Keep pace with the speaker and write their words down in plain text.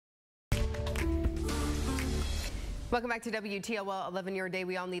Welcome back to WTLL 11 Your Day.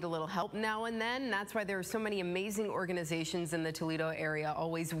 We all need a little help now and then. That's why there are so many amazing organizations in the Toledo area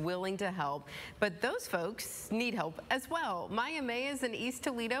always willing to help. But those folks need help as well. Maya May is in East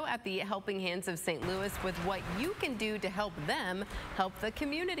Toledo at the Helping Hands of St. Louis with what you can do to help them help the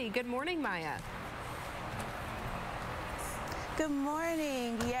community. Good morning, Maya. Good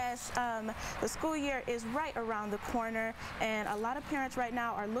morning. Yes, the school year is right around the corner, and a lot of parents right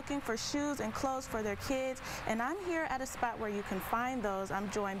now are looking for shoes and clothes for their kids, and I'm here at a spot where you can find those. I'm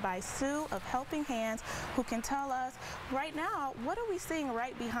joined by Sue of Helping Hands, who can tell us right now, what are we seeing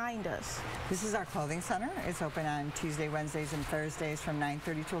right behind us? This is our clothing center. It's open on Tuesday, Wednesdays, and Thursdays from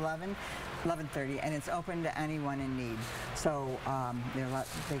 9:30 to 11:30, and it's open to anyone in need. So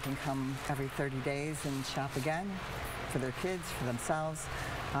they can come every 30 days and shop again for their kids, for themselves.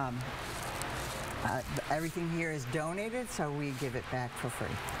 Everything here is donated, so we give it back for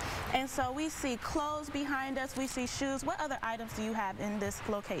free. And so we see clothes behind us, we see shoes. What other items do you have in this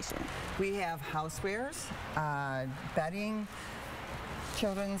location? We have housewares, bedding,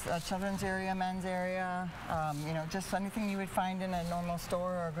 children's area, men's area, just anything you would find in a normal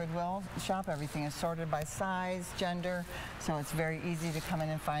store or a Goodwill shop. Everything is sorted by size, gender, so it's very easy to come in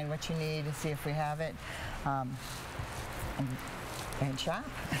and find what you need and see if we have it. And shop.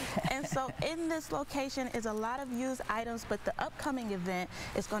 And so in this location is a lot of used items, but the upcoming event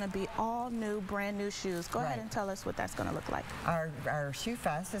is going to be all new, brand new shoes. Go ahead and tell us what that's going to look like. Our Shoe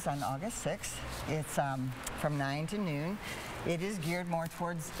Fest is on August 6th. It's from 9 to noon. It is geared more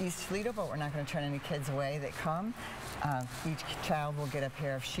towards East Toledo, but we're not going to turn any kids away that come. Each child will get a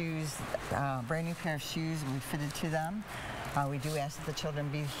pair of shoes, brand new pair of shoes will be fitted to them. We do ask that the children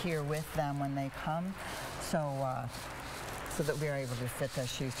be here with them when they come, so that we are able to fit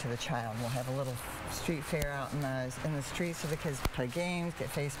those shoes to the child. We'll have a little street fair out in the street so the kids play games, get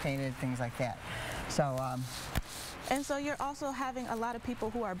face painted, things like that. So. And so you're also having a lot of people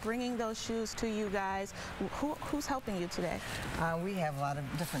who are bringing those shoes to you guys. Who's helping you today? We have a lot of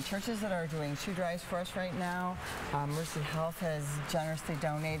different churches that are doing shoe drives for us right now. Mercy Health has generously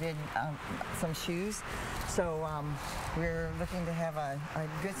donated some shoes. So we're looking to have a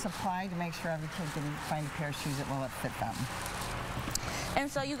good supply to make sure every kid can find a pair of shoes that will fit them. And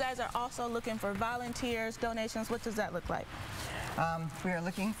so you guys are also looking for volunteers, donations. What does that look like? We are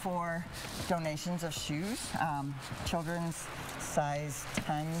looking for donations of shoes, children's size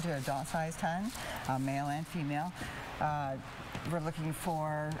 10 to adult size 10, male and female. We're looking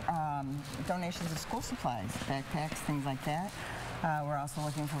for donations of school supplies, backpacks, things like that. We're also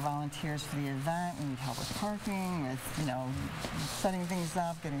looking for volunteers for the event. We need help with parking, with setting things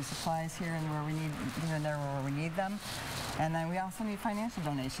up, getting supplies here and there where we need them. And then we also need financial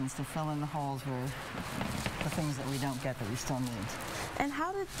donations to fill in the holes where the things that we don't get that we still need. And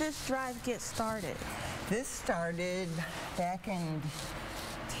how did this drive get started? This started back in,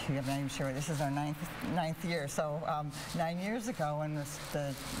 I'm not even sure, this is our ninth year, so 9 years ago when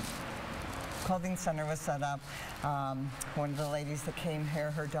the clothing center was set up. One of the ladies that came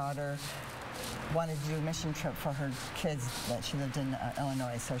here, her daughter wanted to do a mission trip for her kids that she lived in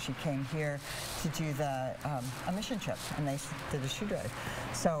Illinois, so she came here to do a mission trip, and they did a shoe drive.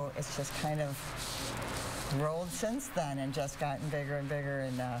 So it's just kind of rolled since then and just gotten bigger and bigger,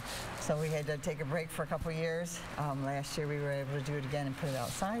 and so we had to take a break for a couple years. Last year we were able to do it again and put it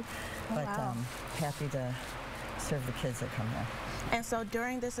outside, but happy to serve the kids that come here. And so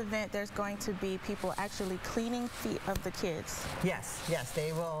during this event, there's going to be people actually cleaning feet of the kids. Yes,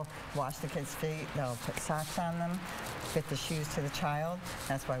 they will wash the kids' feet. They'll put socks on them, fit the shoes to the child.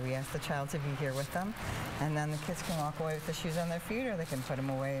 That's why we ask the child to be here with them. And then the kids can walk away with the shoes on their feet, or they can put them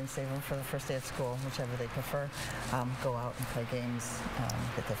away and save them for the first day of school, whichever they prefer. Go out and play games,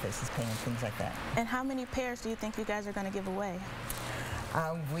 get their faces painted, things like that. And how many pairs do you think you guys are going to give away?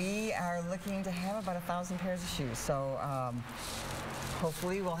 We are looking to have about 1,000 pairs of shoes, so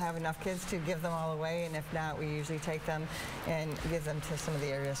hopefully we'll have enough kids to give them all away, and if not, we usually take them and give them to some of the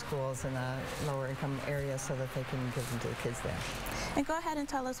area schools in the lower income areas so that they can give them to the kids there. And go ahead and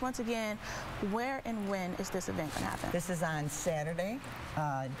tell us once again, where and when is this event going to happen? This is on Saturday,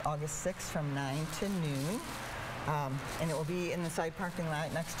 August 6th from 9 to noon, and it will be in the side parking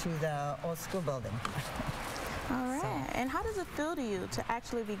lot next to the old school building. All right. And how does it feel to you to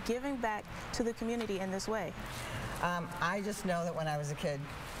actually be giving back to the community in this way? I just know that when I was a kid,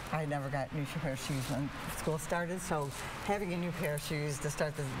 I never got a new pair of shoes when school started, so having a new pair of shoes to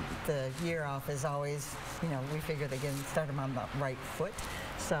start the year off is always, we figure they can start them on the right foot.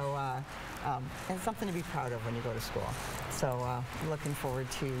 So it's something to be proud of when you go to school. So looking forward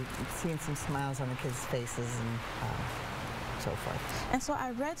to seeing some smiles on the kids' faces and so forth. And so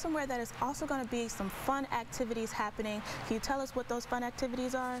I read somewhere that it's also going to be some fun activities happening. Can you tell us what those fun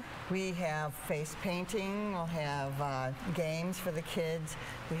activities are? We have face painting. We'll have games for the kids.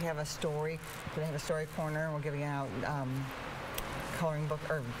 We have a story corner. We're giving out coloring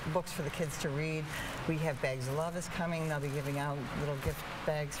books for the kids to read. We have Bags of Love is coming. They'll be giving out little gift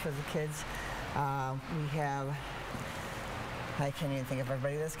bags for the kids. We have, I can't even think of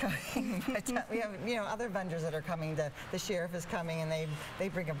everybody that's coming, but we have other vendors that are coming. The sheriff is coming, and they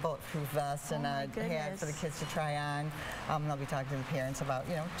bring a bulletproof vest and a hat for the kids to try on. They'll be talking to the parents about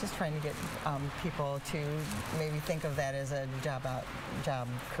just trying to get people to maybe think of that as a job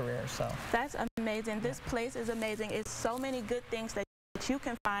career. So that's amazing. This place is amazing. It's so many good things that you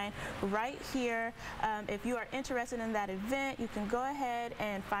can find right here. If you are interested in that event, you can go ahead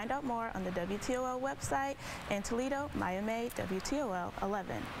and find out more on the WTOL website. In Toledo, Maya May, WTOL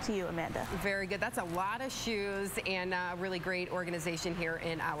 11. To you, Amanda. Very good. That's a lot of shoes and a really great organization here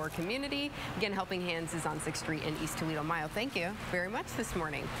in our community. Again, Helping Hands is on 6th Street in East Toledo. Maya, thank you very much this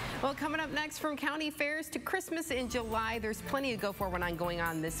morning. Well, coming up next, from county fairs to Christmas in July, there's plenty to go for going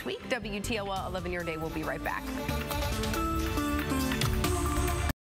on this week. WTOL 11 Your Day will be right back.